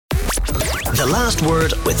to Last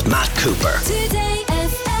Word with Matt Cooper.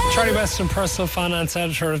 Charlie Weston, personal finance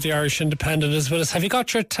editor of the Irish Independent, is with us. Have you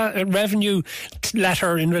got your revenue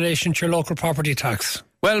letter in relation to your local property tax?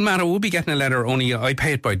 Well, Matt, I will be getting a letter, only I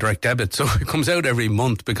pay it by direct debit, so it comes out every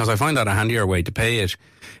month because I find that a handier way to pay it.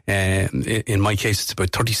 In my case, it's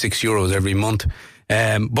about €36 every month.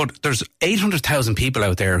 But there's 800,000 people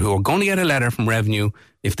out there who are going to get a letter from Revenue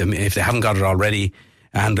if they haven't got it already,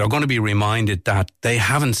 and they're going to be reminded that they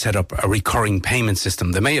haven't set up a recurring payment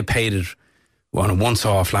system. They may have paid it on a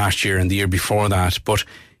once-off last year and the year before that, but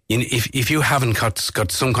if you haven't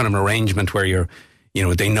got some kind of arrangement where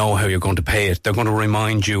they know how you're going to pay it, they're going to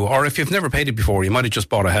remind you. Or if you've never paid it before, you might have just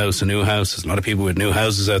bought a new house. There's a lot of people with new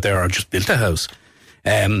houses out there, or just built a house.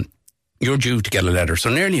 You're due to get a letter. So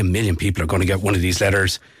nearly 1 million people are going to get one of these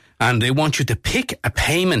letters, and they want you to pick a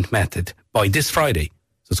payment method by this Friday.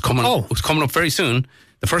 So it's coming up very soon.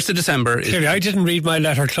 The 1st of December. Clearly, I didn't read my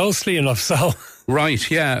letter closely enough, so.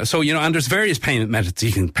 Right, yeah. So, and there's various payment methods.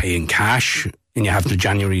 You can pay in cash, and you have until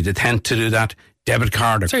January the 10th to do that. Debit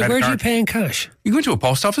card or credit card. Where do you pay in cash? You go into a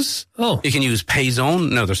post office. Oh. You can use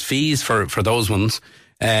PayZone. Now, there's fees for those ones.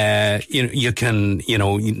 You can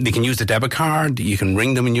use the debit card. You can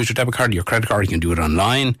ring them and use your debit card. Your credit card, you can do it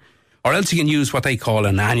online. Or else you can use what they call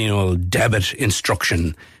an annual debit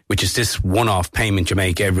instruction, which is this one-off payment you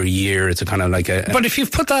make every year. It's a kind of like a... But if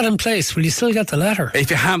you've put that in place, will you still get the letter? If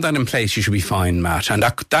you have that in place, you should be fine, Matt. And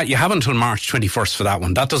that you have until March 21st for that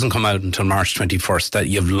one. That doesn't come out until March 21st. That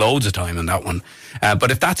you have loads of time on that one. But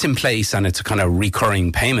if that's in place and it's a kind of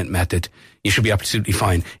recurring payment method, you should be absolutely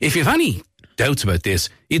fine. If you have any doubts about this,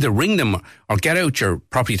 either ring them or get out your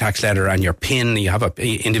property tax letter and your PIN. You have an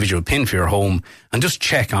individual PIN for your home, and just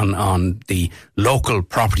check on the local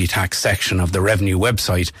property tax section of the Revenue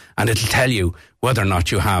website, and it'll tell you whether or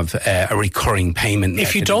not you have a recurring payment.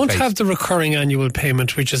 If you don't have the recurring annual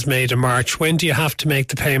payment, which is made in March, when do you have to make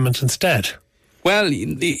the payment instead? Well,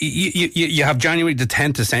 you have January the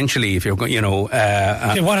 10th, essentially, if you're going, what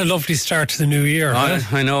a lovely start to the new year.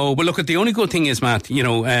 I know. Well, look, the only good thing is, Matt,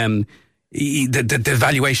 the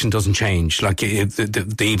valuation doesn't change. Like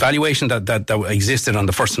the valuation that existed on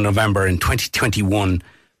the 1st of November in 2021,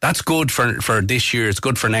 that's good for this year. It's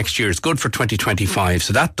good for next year. It's good for 2025.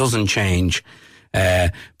 So that doesn't change.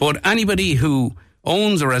 But anybody who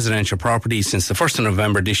owns a residential property since the 1st of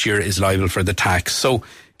November this year is liable for the tax. So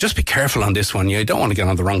just be careful on this one. You don't want to get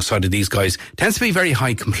on the wrong side of these guys. It tends to be a very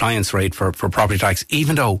high compliance rate for property tax,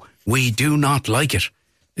 even though we do not like it.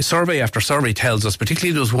 Survey after survey tells us,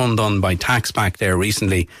 particularly there was one done by TaxBack there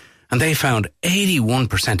recently, and they found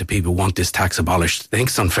 81% of people want this tax abolished. They think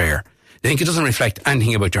it's unfair. They think it doesn't reflect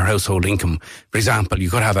anything about your household income. For example, you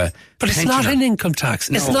could have a... But it's not an income tax.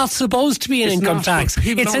 No. It's not supposed to be an income tax.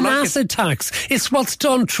 It's an asset tax. It's what's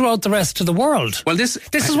done throughout the rest of the world. Well, this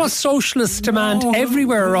is what socialists demand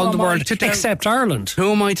everywhere around the world, except Ireland.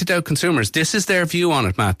 Who am I to doubt consumers? This is their view on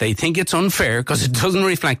it, Matt. They think it's unfair because it doesn't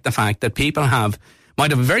reflect the fact that people might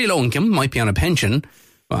have a very low income, might be on a pension.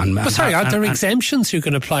 But aren't there exemptions you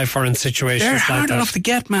can apply for in situations like that? They're hard enough to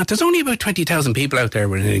get, Matt. There's only about 20,000 people out there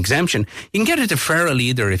with an exemption. You can get a deferral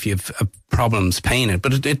either if you have problems paying it,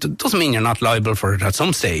 but it doesn't mean you're not liable for it at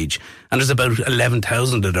some stage. And there's about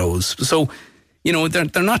 11,000 of those. So,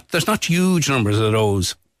 there's not huge numbers of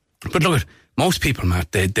those. But look, most people,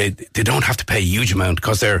 Matt, they don't have to pay a huge amount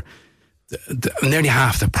because nearly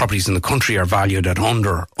half the properties in the country are valued at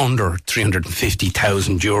under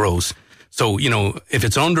 350,000 euros. So, if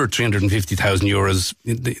it's under 350,000 euros,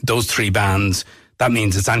 those three bands, that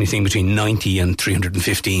means it's anything between 90 and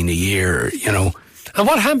 315 a year, And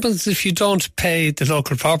what happens if you don't pay the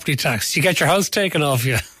local property tax? You get your house taken off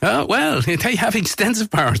you. Well, they have extensive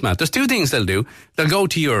powers, Matt. There's two things they'll do. They'll go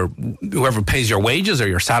to whoever pays your wages or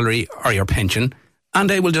your salary or your pension, and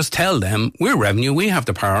they will just tell them, we're Revenue, we have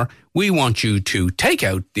the power, we want you to take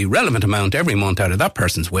out the relevant amount every month out of that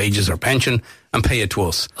person's wages or pension and pay it to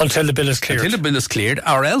us. Until the bill is cleared. Until the bill is cleared,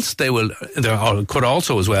 or else they could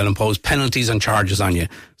also as well impose penalties and charges on you.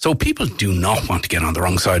 So people do not want to get on the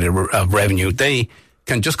wrong side of Revenue. They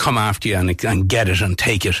can just come after you and get it and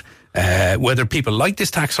take it. Whether people like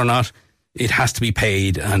this tax or not, it has to be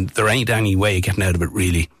paid, and there ain't any way of getting out of it,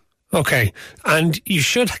 really. Okay, and you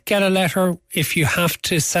should get a letter if you have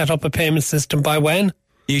to set up a payment system by when?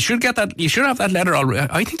 You should get that. You should have that letter already.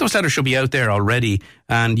 I think those letters should be out there already,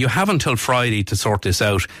 and you have until Friday to sort this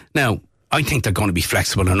out. Now, I think they're going to be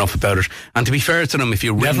flexible enough about it. And to be fair to them, if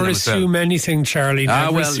you never assume anything, Charlie.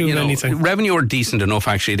 Never assume anything. Revenue are decent enough,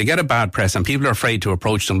 actually. They get a bad press, and people are afraid to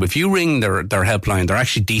approach them. But if you ring their helpline, they're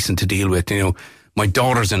actually decent to deal with. My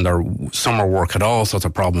daughters in their summer work had all sorts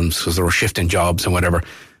of problems because they were shifting jobs and whatever.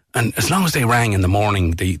 And as long as they rang in the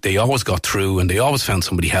morning, they always got through and they always found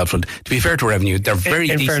somebody helpful. To be fair to Revenue, they're very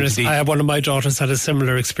decent. In fairness, one of my daughters had a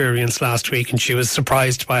similar experience last week and she was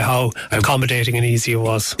surprised by how accommodating and easy it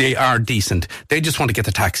was. They are decent. They just want to get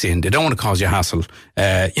the tax in. They don't want to cause you hassle.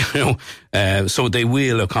 So they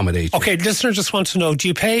will accommodate you. Okay, listener just wants to know, do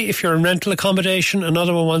you pay if you're in rental accommodation?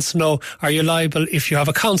 Another one wants to know, are you liable if you have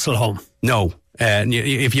a council home? No.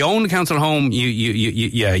 If you own a council home,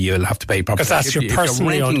 you'll have to pay property. Because that's your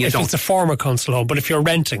personally owned. If it's a former council home, but if you're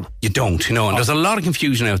renting, you don't. And there's a lot of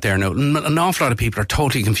confusion out there now. An awful lot of people are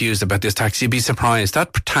totally confused about this tax. You'd be surprised.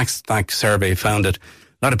 That tax survey found that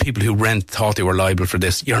a lot of people who rent thought they were liable for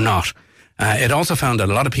this. You're not. It also found that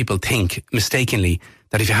a lot of people think mistakenly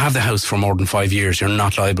that if you have the house for more than 5 years, you're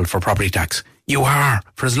not liable for property tax. You are.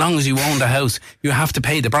 For as long as you own the house, you have to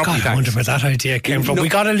pay the property tax. I wonder where that idea came from. We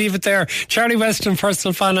got to leave it there. Charlie Weston,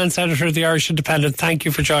 Personal Finance Editor of the Irish Independent, thank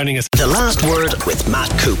you for joining us. The Last Word with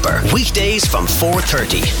Matt Cooper. Weekdays from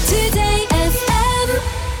 4:30.